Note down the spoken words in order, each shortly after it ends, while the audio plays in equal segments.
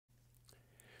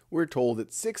we're told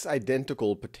that 6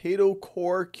 identical potato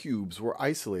core cubes were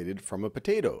isolated from a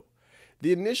potato.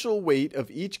 The initial weight of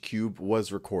each cube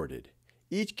was recorded.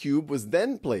 Each cube was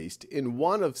then placed in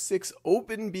one of 6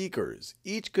 open beakers,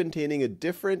 each containing a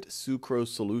different sucrose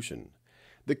solution.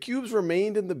 The cubes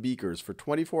remained in the beakers for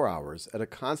 24 hours at a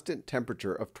constant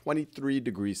temperature of 23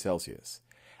 degrees Celsius.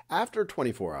 After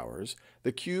 24 hours,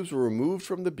 the cubes were removed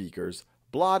from the beakers,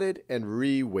 blotted, and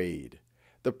re-weighed.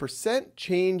 The percent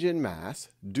change in mass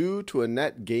due to a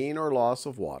net gain or loss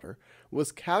of water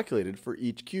was calculated for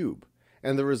each cube,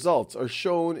 and the results are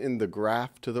shown in the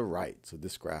graph to the right. So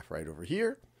this graph right over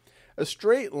here. A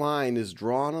straight line is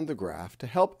drawn on the graph to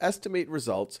help estimate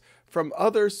results from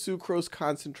other sucrose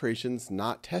concentrations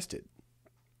not tested.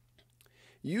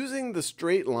 Using the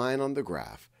straight line on the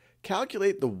graph,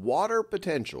 calculate the water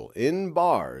potential in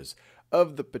bars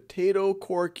of the potato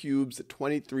core cubes at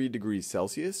 23 degrees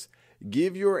Celsius.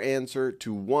 Give your answer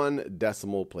to 1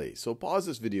 decimal place. So pause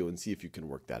this video and see if you can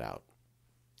work that out.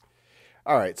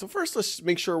 All right, so first let's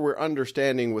make sure we're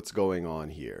understanding what's going on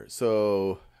here.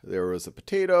 So there was a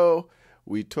potato.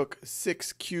 We took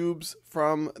 6 cubes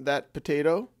from that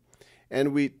potato,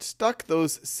 and we stuck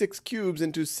those 6 cubes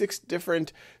into 6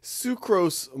 different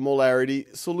sucrose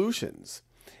molarity solutions.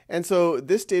 And so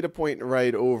this data point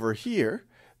right over here,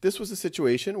 this was a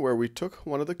situation where we took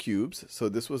one of the cubes. So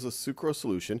this was a sucrose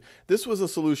solution. This was a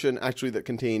solution actually that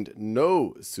contained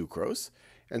no sucrose.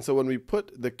 And so when we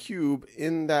put the cube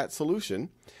in that solution,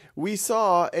 we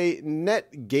saw a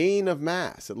net gain of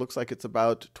mass. It looks like it's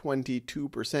about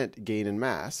 22% gain in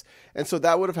mass. And so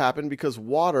that would have happened because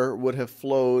water would have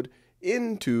flowed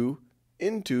into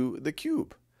the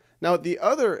cube. Now at the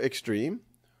other extreme,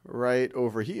 right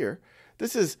over here,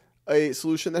 this is a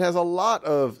solution that has a lot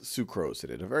of sucrose in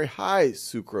it, a very high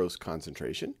sucrose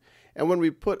concentration. And when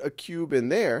we put a cube in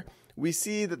there, we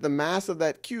see that the mass of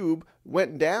that cube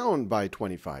went down by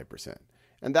 25%.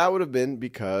 And that would have been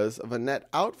because of a net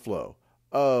outflow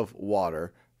of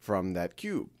water from that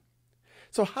cube.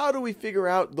 So how do we figure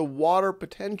out the water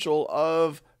potential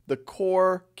of the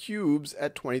core cubes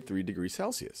at 23 degrees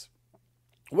Celsius?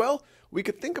 Well, we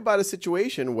could think about a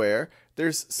situation where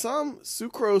there's some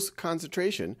sucrose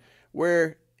concentration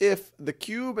where if the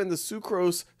cube and the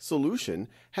sucrose solution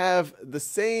have the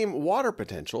same water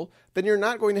potential, then you're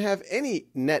not going to have any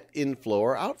net inflow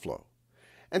or outflow.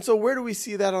 And so where do we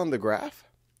see that on the graph?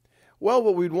 Well,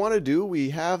 what we'd want to do,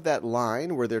 we have that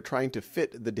line where they're trying to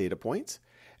fit the data points.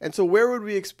 And so where would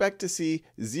we expect to see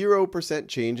 0%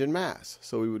 change in mass?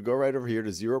 So we would go right over here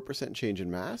to 0% change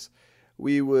in mass.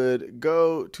 We would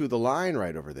go to the line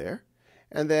right over there.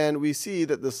 And then we see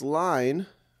that this line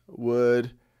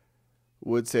would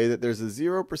say that there's a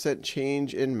 0%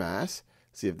 change in mass.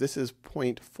 See, if this is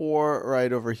 0.4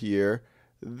 right over here,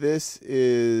 this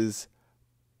is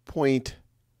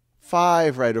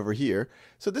 0.5 right over here.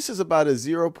 So this is about a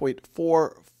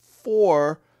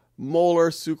 0.44 molar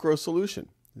sucrose solution.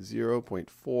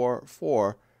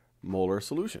 0.44 molar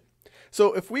solution.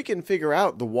 So if we can figure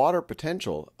out the water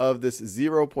potential of this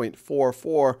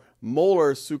 0.44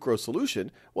 molar sucrose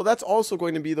solution, well, that's also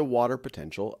going to be the water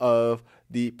potential of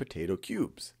the potato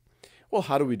cubes. Well,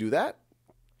 how do we do that?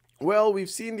 Well, we've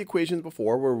seen the equations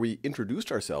before where we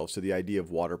introduced ourselves to the idea of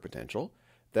water potential.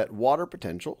 That water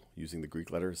potential, using the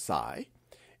Greek letter psi,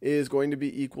 is going to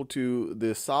be equal to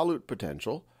the solute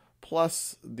potential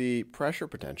plus the pressure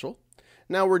potential.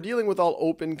 Now we're dealing with all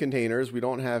open containers. We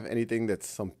don't have anything that's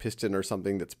some piston or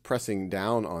something that's pressing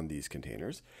down on these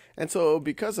containers. And so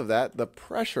because of that, the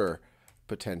pressure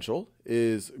potential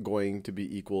is going to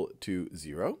be equal to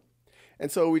 0. And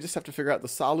so we just have to figure out the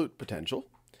solute potential.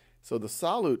 So the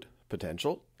solute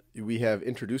potential, we have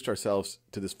introduced ourselves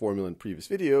to this formula in previous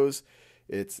videos.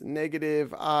 It's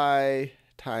negative I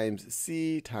times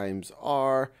C times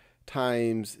R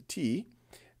times T.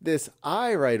 This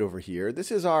I right over here, this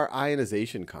is our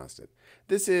ionization constant.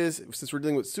 This is, since we're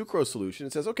dealing with sucrose solution,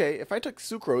 it says, okay, if I took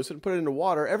sucrose and put it into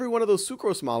water, every one of those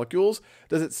sucrose molecules,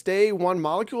 does it stay one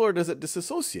molecule or does it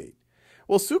disassociate?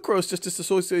 Well, sucrose just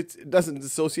doesn't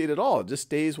dissociate at all. It just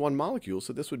stays one molecule,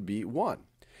 so this would be 1.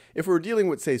 If we're dealing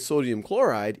with, say, sodium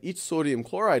chloride, each sodium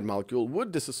chloride molecule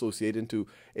would disassociate into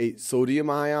a sodium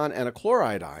ion and a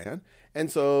chloride ion, and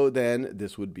so then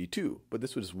this would be 2. But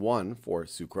this was 1 for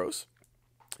sucrose.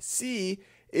 C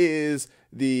is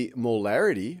the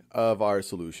molarity of our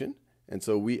solution, and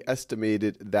so we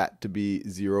estimated that to be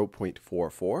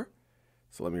 0.44.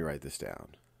 So let me write this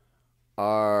down.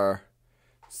 Our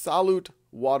solute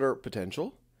water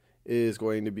potential is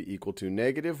going to be equal to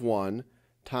negative 1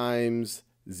 times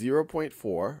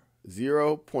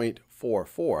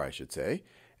 0.44, I should say,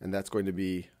 and that's going to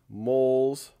be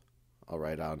moles I'll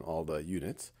write down all the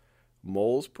units,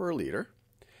 moles per liter,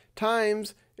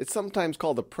 times, it's sometimes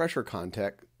called the pressure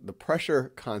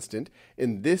constant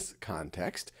in this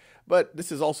context, but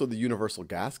this is also the universal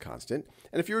gas constant.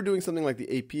 And if you were doing something like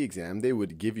the AP exam, they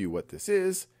would give you what this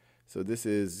is. So this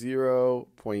is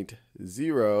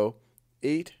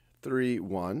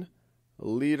 0.0831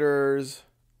 liters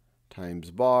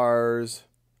times bars,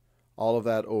 all of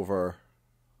that over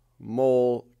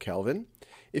mole Kelvin.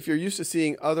 If you're used to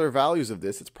seeing other values of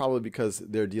this, it's probably because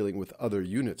they're dealing with other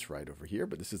units right over here,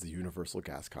 but this is the universal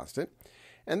gas constant.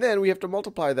 And then we have to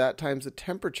multiply that times the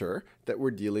temperature that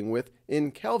we're dealing with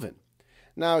in Kelvin.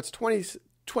 Now it's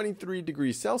 23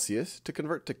 degrees Celsius. To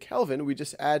convert to Kelvin, we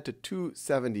just add to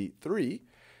 273.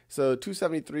 So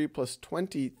 273 plus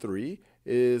 23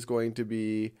 is going to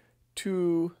be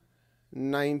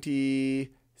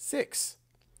 296.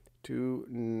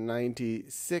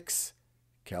 296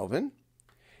 Kelvin.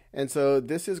 And so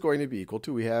this is going to be equal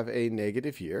to, we have a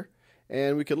negative here,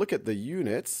 and we could look at the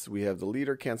units. We have the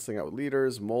liter canceling out with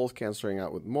liters, moles canceling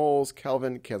out with moles,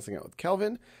 Kelvin canceling out with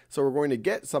Kelvin. So we're going to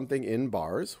get something in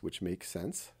bars, which makes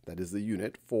sense. That is the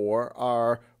unit for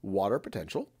our water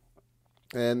potential.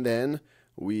 And then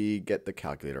we get the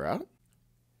calculator out.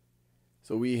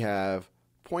 So we have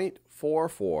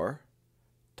 0.44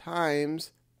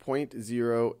 times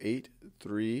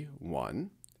 0.0831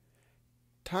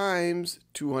 times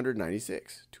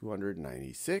 296.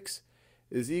 296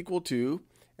 is equal to,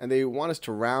 and they want us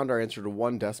to round our answer to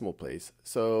one decimal place,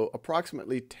 so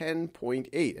approximately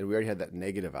 10.8, and we already had that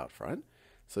negative out front.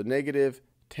 So negative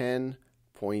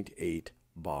 10.8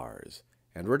 bars.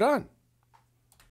 And we're done.